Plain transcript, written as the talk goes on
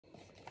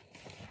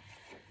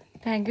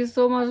Thank you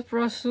so much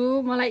प्रसु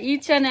मलाई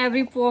each and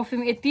every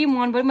perfume यति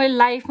मन पर्यो मैले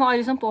लाइफमा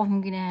अहिलेसम्म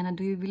पर्फ्युम किने आएन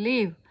डु यु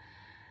बिलिभ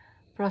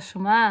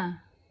प्रसुमा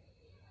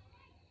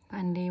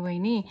पाण्डे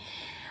बहिनी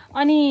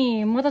अनि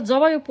म त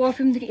जब यो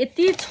पर्फ्युमदेखि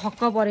यति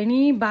छक्क परेँ नि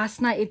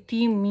बास्ना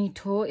यति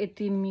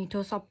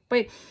मिठो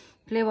सबै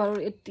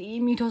फ्लेभरहरू यति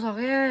मिठो छ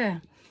क्या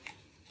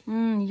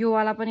यो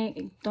वाला पनि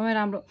एकदमै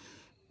राम्रो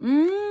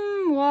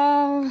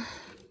वाउ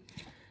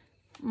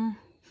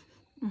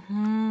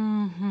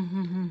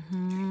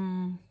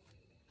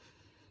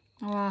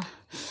वाह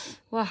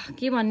वाह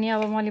के भन्ने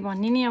अब मैले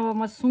भन्ने नि अब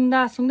म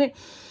सुँग्दै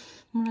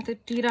मलाई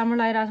त्यति राम्रो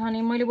लागिरहेको छ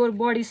अनि मैले बरु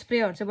बडी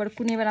स्प्रेहरू चाहिँ बरु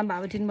कुनै बेला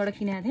भाबुटिनबाट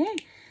किनेको थिएँ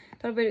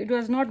तर इट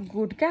वाज नट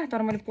गुड क्या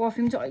तर मैले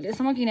पर्फ्युम चाहिँ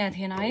अहिलेसम्म किनेको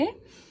थिएन है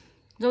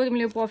जब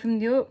तिमीले पर्फ्युम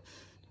दियो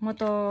म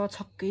त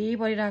छक्कै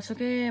परिरहेको छु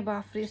के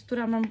बाफ्रे यस्तो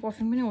राम्रो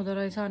पर्फ्युम पनि हुँदो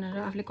रहेछ भनेर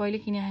आफूले कहिले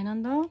किने छैन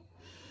नि त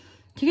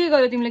ठिकै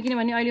गयो तिमीले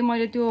किनभने अहिले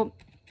मैले त्यो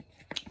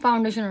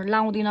फाउन्डेसनहरू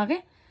लाउँदिनँ के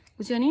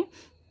बुझ्यो नि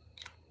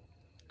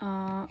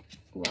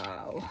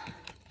wow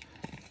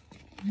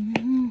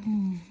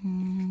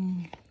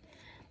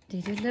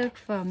Did you look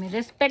for me?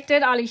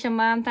 Respected Alisha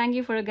ma'am, thank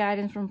you for the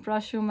guidance from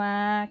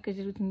Prashuma. Could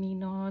you with me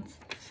notes?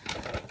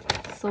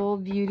 So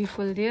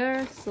beautiful,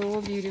 dear.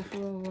 So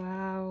beautiful.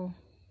 Wow.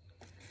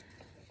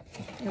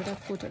 एउटा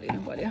फोटो लिनु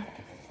पर्यो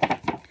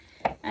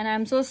and I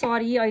am so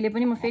sorry अहिले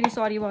पनि म फेरि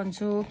sorry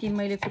भन्छु कि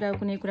मैले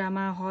कुनै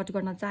कुरामा हर्ट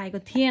गर्न चाहेको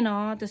थिएन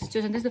त्यो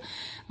सिचुएसन त्यस्तो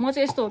म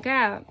चाहिँ यस्तो हो क्या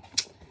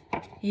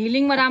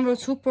हिलिङमा राम्रो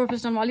छु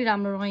प्रोफेसनलमा अलि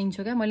राम्रो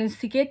रहन्छु क्या मैले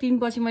सिकेँ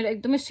पछि मैले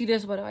एकदमै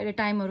सिरियस भएर अहिले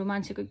टाइमहरू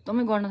मान्छेको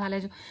एकदमै गर्न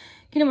थालेको छु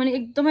किनभने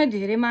एकदमै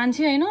धेरै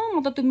मान्छे होइन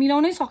म त त्यो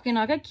मिलाउनै सकेन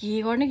क्या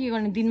के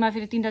गर्ने दिनमा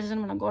फेरि 3टा सेसन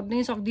भनेर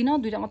गर्नै सक्दिनँ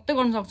 2टा मात्रै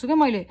गर्न सक्छु क्या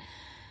मैले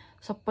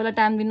सबैलाई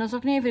टाइम दिन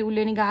सक्ने फेरि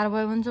उसले नि गाह्रो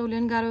भयो भन्छ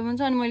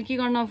अनि मैले के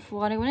गर्न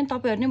गरेको भने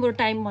तपाईँहरू नै बरु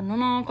टाइम भन्नु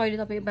न कहिले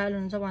तपाईँ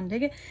एभाइलेबल हुन्छ भन्थ्यो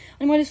कि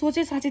अनि मैले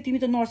सोचेँ साँच्चै तिमी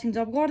त नर्सिङ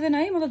जब गर्दैन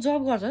है म त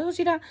जब गर्छ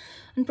सोचिरह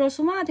अनि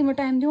प्रसुमा तिम्रो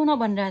टाइम दिउ न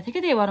भनिरहेको थिएँ कि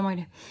त्यही भएर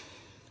मैले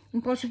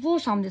अनि पछि पो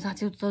सम्झेँ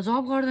साँच्चै त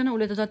जब गर्दैन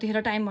उसले त जतिखेर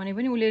टाइम भने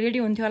पनि उसले रेडी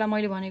हुन्थ्यो होला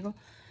मैले भनेको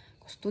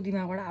कस्तो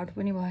दिमागबाट आउट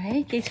पनि भयो है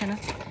केही छैन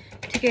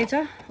ठिकै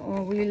छ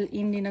will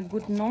end in a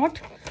good note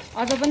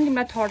अझ पनि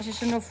तिमीलाई 3rd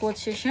सेसन र 4th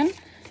सेसन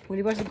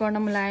भोलि पर्सि गर्न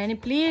मन लाग्यो भने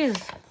प्लिज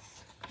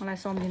मलाई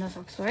सम्झिन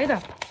सक्छु है त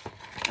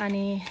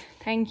अनि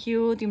थ्याङ्क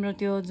यू तिम्रो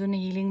त्यो जुन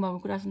हिलिङ भएको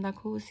कुरा सुन्दा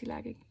खुसी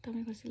लाग्यो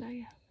एकदमै खुसी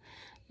लाग्यो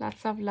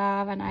lots of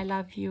love and I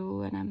love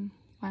you and I'm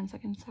once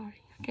again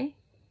sorry okay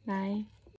bye